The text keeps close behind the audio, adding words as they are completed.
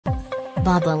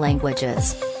bab.la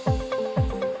languages.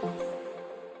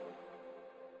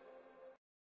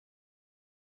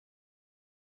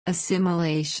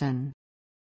 Assimilation.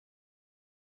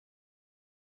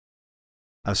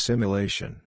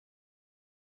 Assimilation.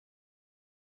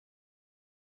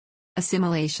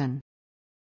 Assimilation.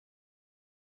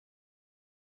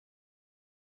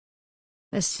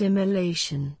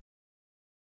 Assimilation.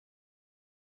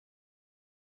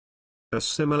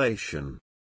 Assimilation.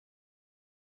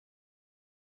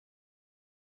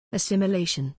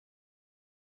 Assimilation.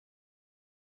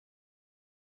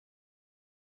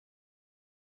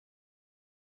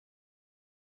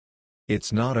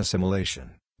 It's not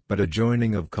assimilation, but a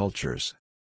joining of cultures.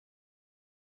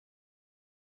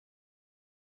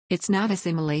 It's not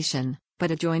assimilation,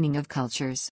 but a joining of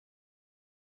cultures.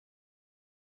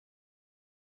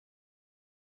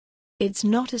 It's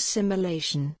not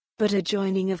assimilation, but a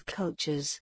joining of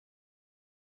cultures.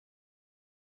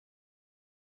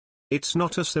 It's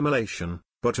not assimilation,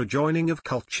 but a joining of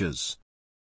cultures.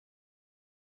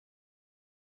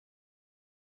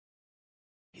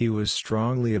 He was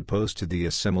strongly opposed to the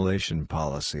assimilation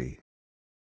policy.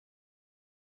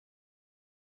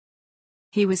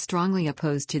 He was strongly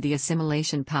opposed to the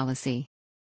assimilation policy.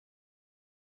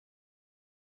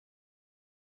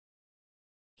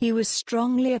 He was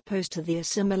strongly opposed to the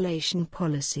assimilation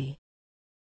policy.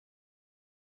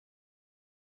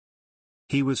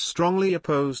 He was strongly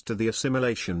opposed to the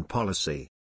assimilation policy.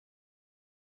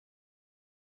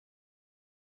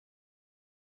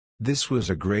 This was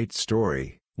a great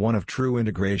story, one of true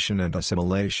integration and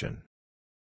assimilation.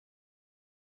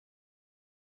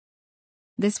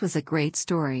 This was a great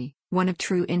story, one of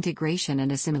true integration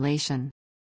and assimilation.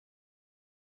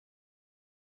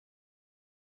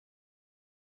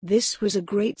 This was a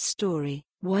great story,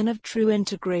 one of true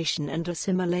integration and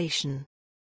assimilation.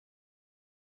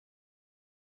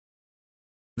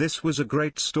 This was a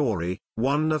great story,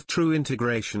 one of true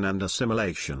integration and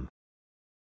assimilation.